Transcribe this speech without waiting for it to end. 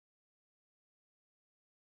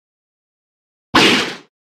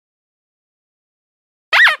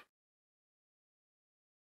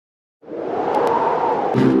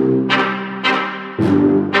Hello,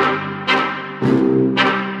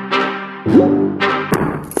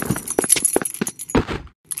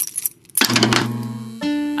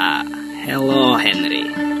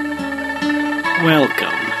 Henry. Welcome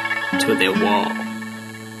to the wall.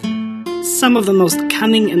 Some of the most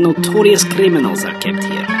cunning and notorious criminals are kept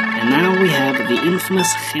here, and now we have the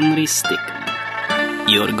infamous Henry Stickman.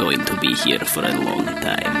 You're going to be here for a long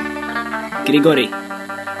time. Grigori,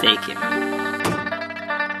 take him.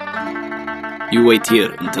 You wait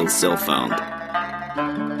here until cell found.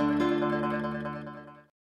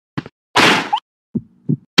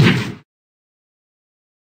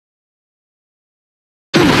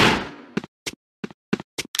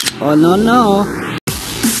 Oh, no.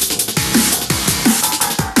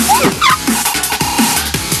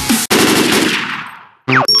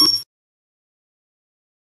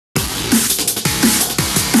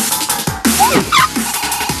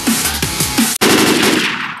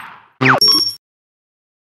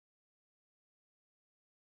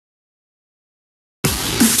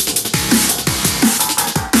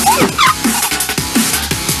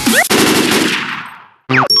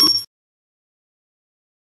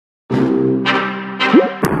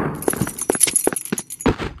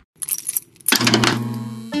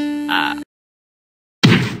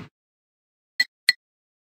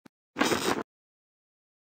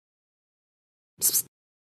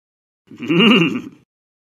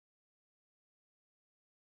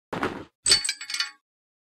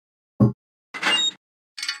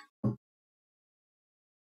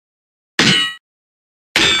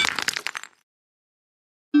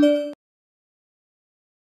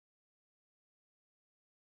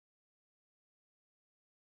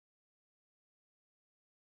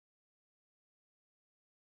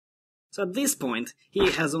 So at this point,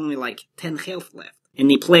 he has only like 10 health left.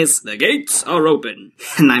 And he plays, "The gates are open."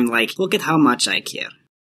 And I'm like, look at how much I care.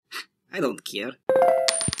 I don't care.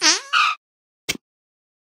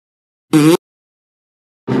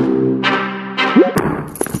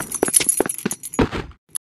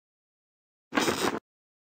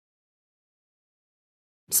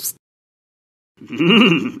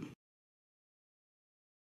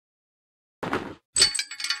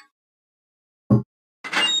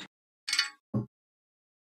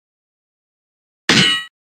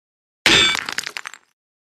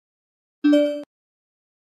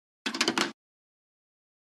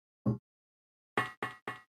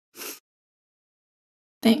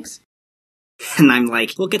 Thanks. And I'm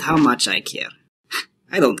like, look at how much I care.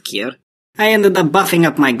 I don't care. I ended up buffing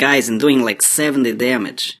up my guys and doing like 70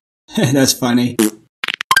 damage. That's funny.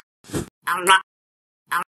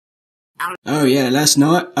 Oh yeah, last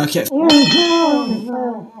night I kept...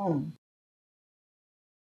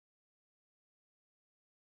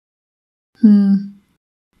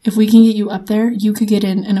 If we can get you up there, you could get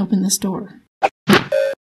in and open this door.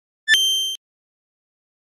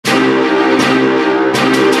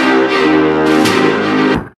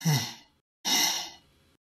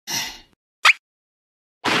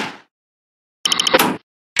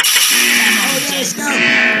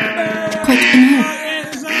 Quick, in here.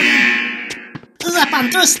 La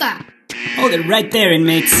Pantusta! Hold it right there,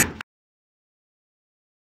 inmates.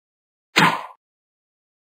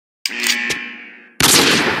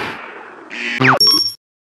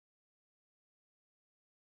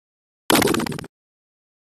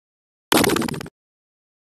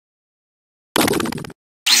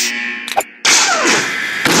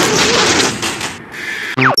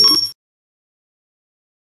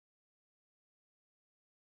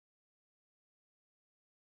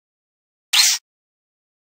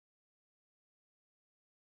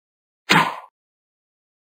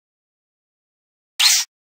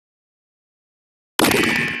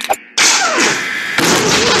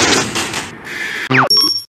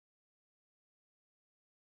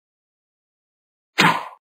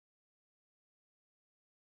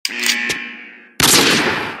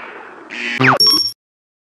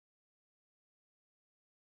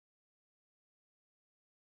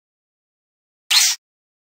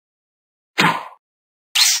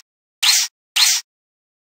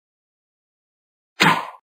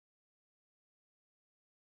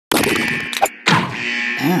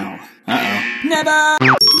 Ow. Uh-oh. Never!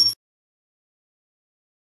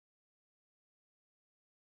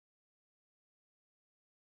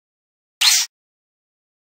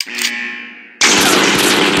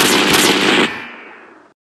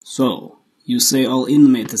 So, you say all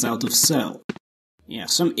inmate is out of cell? Yeah,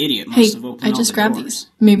 some idiot must have opened I just all the grabbed doors.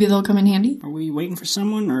 these. Maybe they'll come in handy? Are we waiting for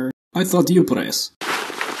someone, or...? I thought you press.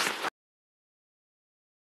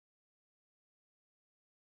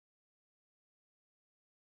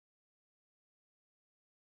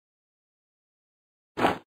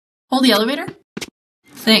 hold the elevator?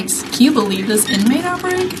 Thanks. Can you believe this inmate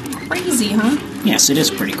outbreak? Crazy, huh? Yes, it is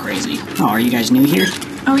pretty crazy. Oh, are you guys new here?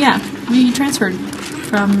 Oh yeah, we transferred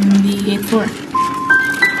from the 8th floor.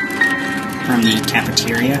 From the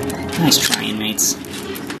cafeteria? Nice try, inmates.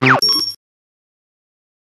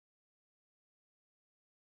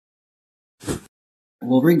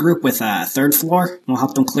 We'll regroup with 3rd floor, and we'll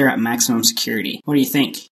help them clear out maximum security. What do you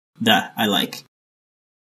think? Duh, I like.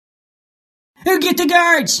 Who get the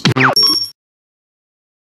guards?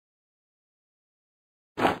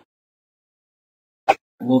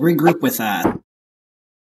 We'll regroup with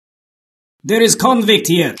There is convict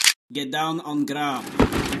here! Get down on ground.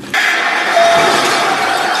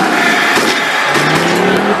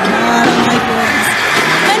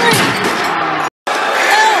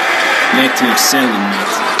 Back to your cell,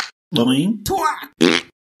 inmate. Doing?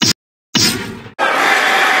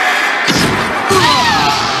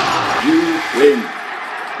 You win.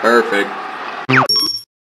 Perfect.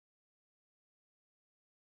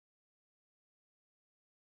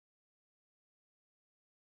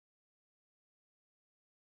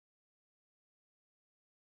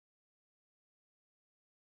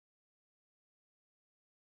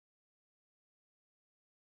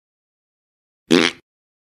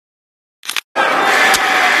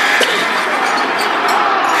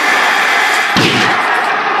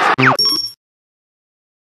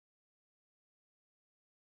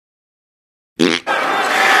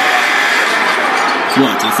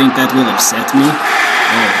 What, you think that will upset me?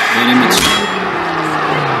 Oh, very much.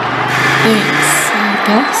 Thanks, I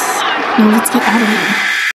guess. Now let's get out of here.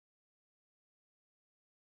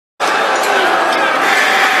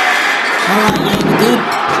 Alright, yeah, you good?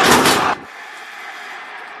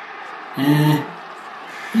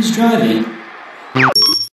 Who's driving?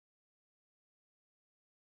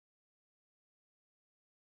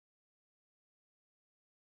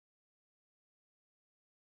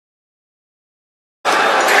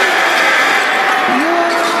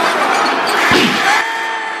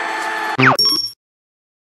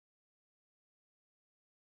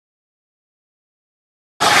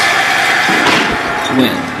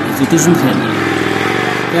 Well, if it isn't Henry.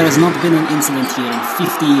 There has not been an incident here in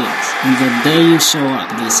 50 years, and the day you show up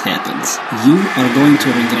this happens. You are going to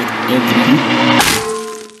regret everything.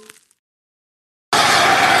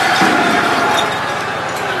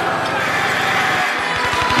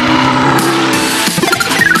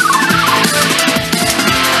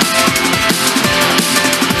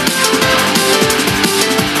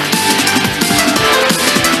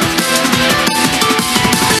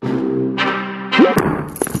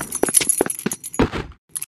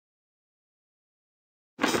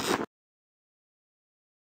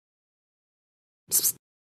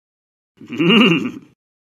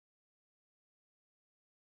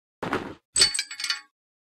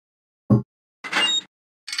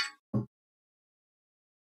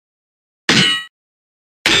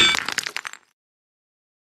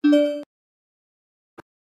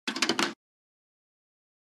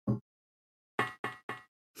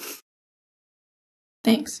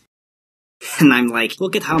 Thanks. And I'm like,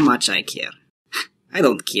 look at how much I care. I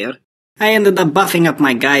don't care. I ended up buffing up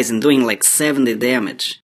my guys and doing like 70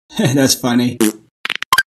 damage. That's funny.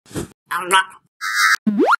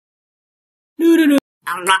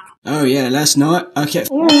 Oh yeah, last night? Okay.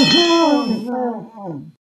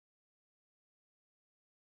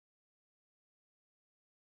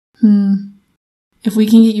 If we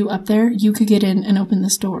can get you up there, you could get in and open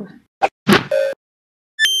this door.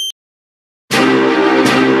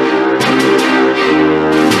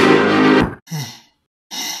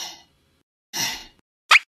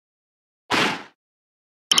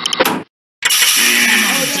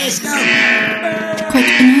 Quick,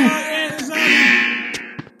 in here.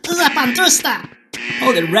 La Pantrusta!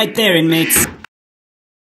 Hold it right there, inmates.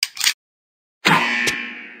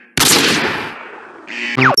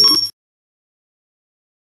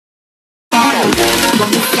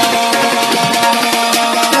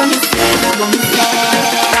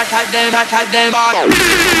 I cut them,